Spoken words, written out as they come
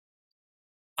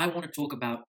I want to talk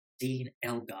about Dean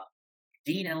Elgar.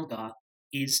 Dean Elgar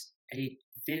is a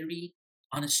very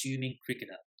unassuming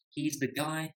cricketer. He's the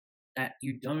guy that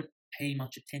you don't pay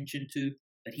much attention to,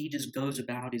 but he just goes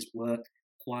about his work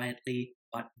quietly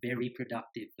but very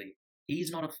productively. He's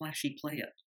not a flashy player.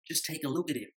 Just take a look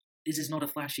at him. This is not a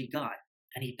flashy guy,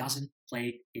 and he doesn't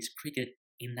play his cricket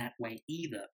in that way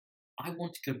either. I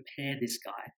want to compare this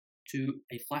guy to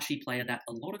a flashy player that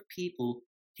a lot of people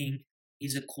think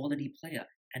is a quality player,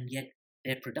 and yet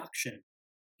their production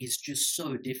is just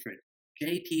so different.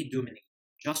 JP Duminy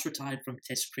just retired from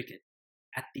Test cricket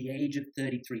at the age of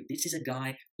 33. This is a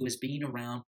guy who has been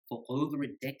around for over a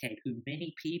decade, who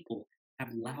many people have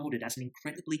lauded as an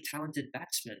incredibly talented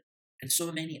batsman. And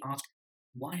so many ask,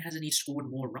 why hasn't he scored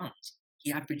more runs?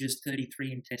 He averages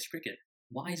 33 in Test cricket.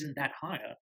 Why isn't that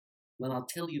higher? Well, I'll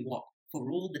tell you what, for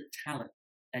all the talent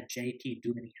that JP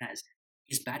Duminy has,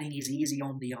 his batting is easy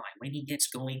on the eye. When he gets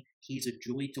going, he's a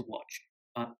joy to watch.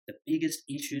 But the biggest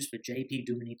issues for JP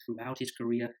Duminy throughout his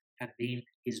career have been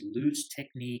his loose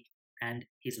technique and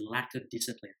his lack of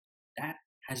discipline. That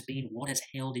has been what has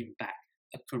held him back.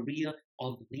 A career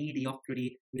of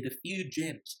mediocrity with a few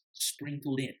gems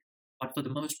sprinkled in, but for the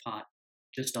most part,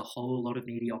 just a whole lot of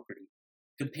mediocrity.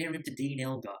 Compare him to Dean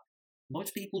Elgar.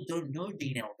 Most people don't know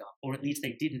Dean Elgar, or at least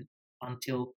they didn't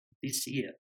until this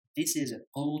year. This is an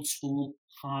old school,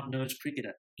 hard-nosed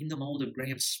cricketer in the mould of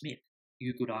Graham Smith,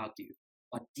 you could argue.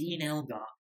 But Dean Elgar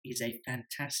is a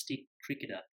fantastic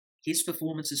cricketer. His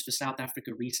performances for South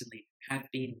Africa recently have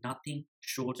been nothing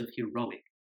short of heroic,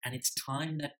 and it's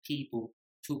time that people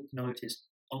took notice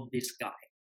of this guy.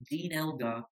 Dean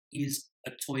Elgar is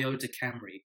a Toyota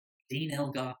Camry. Dean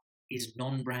Elgar is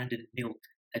non-branded milk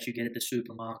that you get at the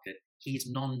supermarket. He's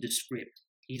nondescript.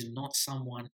 He's not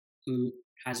someone who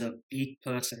has a big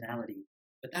personality.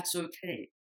 But that's okay,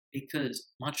 because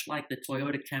much like the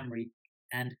Toyota Camry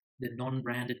and the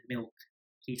non-branded milk,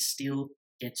 he still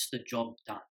gets the job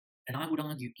done. And I would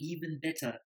argue even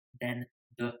better than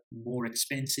the more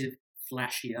expensive,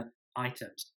 flashier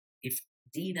items. If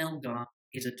Dean Elgar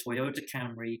is a Toyota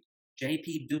Camry,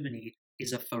 JP Duminy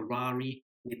is a Ferrari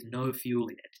with no fuel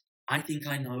in it. I think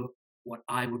I know what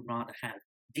I would rather have.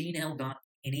 Dean Elgar,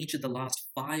 in each of the last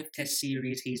 5 Test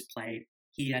series he's played,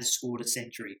 he has scored a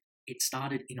century. It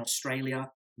started in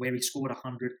Australia, where he scored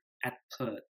 100 at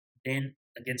Perth. Then,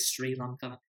 against Sri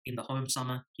Lanka, in the home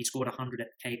summer, he scored 100 at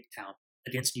Cape Town.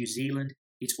 Against New Zealand,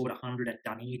 he scored 100 at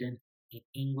Dunedin. In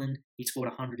England, he scored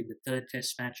 100 in the 3rd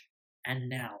Test match. And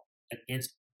now,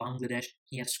 against Bangladesh,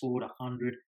 he has scored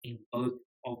 100 in both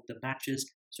of the matches.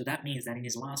 So that means that in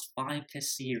his last 5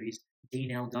 Test series,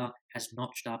 Dean Elgar has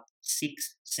notched up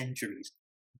 6 centuries.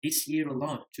 This year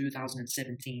alone,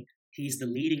 2017, he's the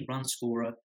leading run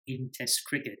scorer in Test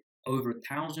cricket, over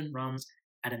 1,000 runs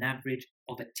at an average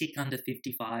of a tick under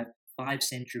 55, 5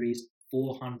 centuries,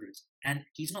 400s. And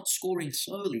he's not scoring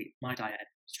slowly, might I add.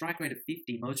 Strike rate of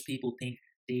 50, most people think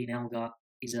Dean Elgar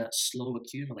is a slow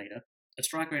accumulator. A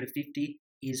strike rate of 50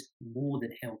 is more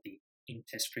than healthy in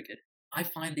Test cricket. I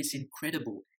find this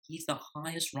incredible. He's the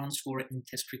highest run scorer in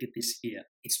Test cricket this year.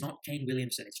 It's not Kane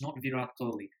Williamson. It's not Virat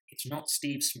Kohli. It's not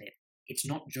Steve Smith. It's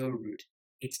not Joe Root.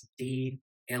 It's Dean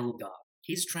Elgar.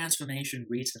 His transformation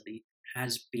recently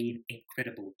has been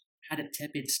incredible. Had a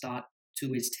tepid start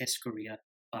to his Test career,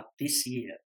 but this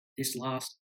year, this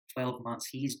last 12 months,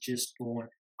 he's just gone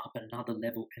up another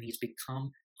level, and he's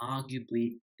become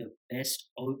arguably the best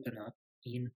opener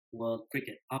in world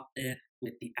cricket, up there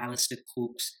with the Alistair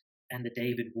Cooks and the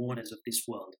David Warners of this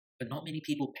world. But not many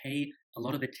people pay a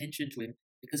lot of attention to him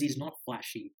because he's not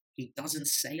flashy. He doesn't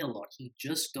say a lot. He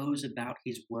just goes about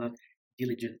his work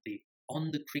diligently.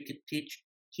 On the cricket pitch,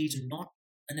 he's not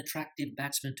an attractive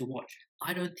batsman to watch.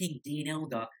 I don't think Dean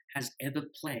Elgar has ever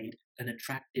played an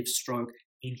attractive stroke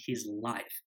in his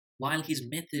life. While his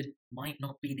method might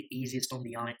not be the easiest on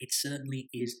the eye, it certainly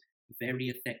is very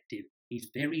effective. He's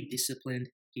very disciplined.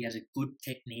 He has a good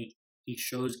technique. He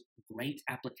shows great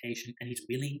application, and he's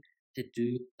willing to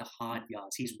do the hard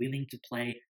yards. He's willing to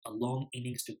play a long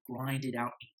innings to grind it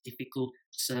out in difficult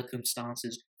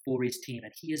circumstances for his team.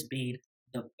 And he has been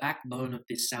the backbone of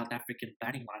this South African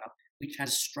batting lineup, which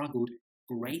has struggled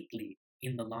greatly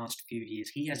in the last few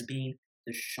years. He has been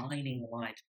the shining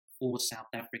light for South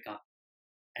Africa.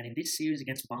 And in this series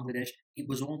against Bangladesh, it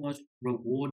was almost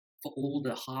reward for all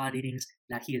the hard innings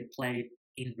that he had played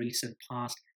in recent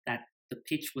past, that the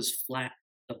pitch was flat,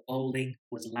 the bowling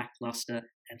was lackluster,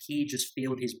 and he just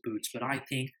filled his boots. But I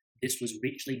think this was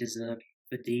richly deserved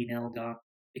for Dean Elgar,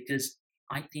 because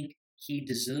I think he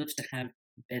deserves to have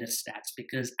better stats,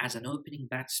 because as an opening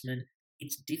batsman,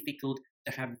 it's difficult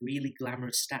to have really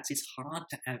glamorous stats. It's hard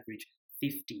to average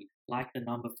 50, like the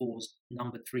number fours,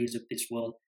 number threes of this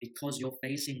world, because you're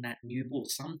facing that new ball.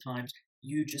 Sometimes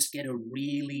you just get a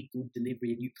really good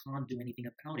delivery and you can't do anything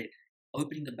about it.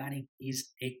 Opening the batting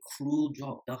is a cruel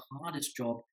job, the hardest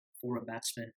job for a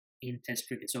batsman in Test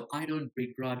cricket. So I don't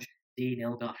begrudge Dean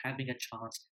Elgar having a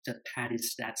chance to pad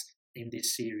his stats in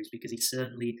this series because he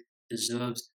certainly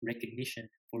deserves recognition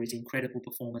for his incredible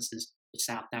performances for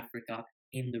South Africa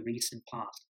in the recent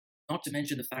past. Not to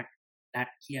mention the fact that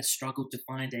he has struggled to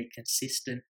find a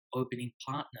consistent opening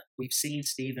partner. We've seen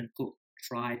Stephen Cook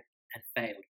tried and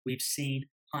failed. We've seen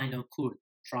Haino Kur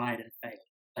tried and failed.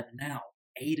 But now,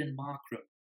 Aiden Markram,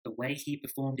 the way he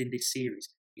performed in this series,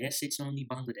 yes, it's only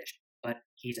Bangladesh, but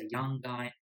he's a young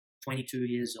guy, 22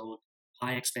 years old,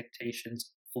 high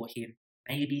expectations for him.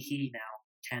 Maybe he now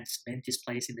can cement his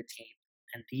place in the team,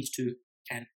 and these two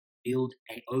can build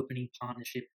an opening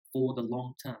partnership for the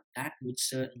long term. That would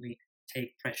certainly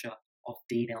take pressure off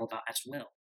Dean Elgar as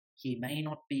well. He may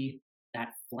not be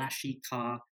that flashy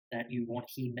car that you want.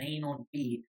 He may not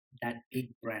be that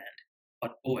big brand,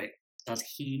 but boy, does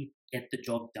he get the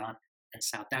job done. And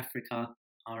South Africa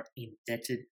are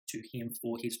indebted to him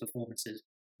for his performances.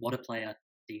 What a player,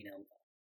 Dean Elgar.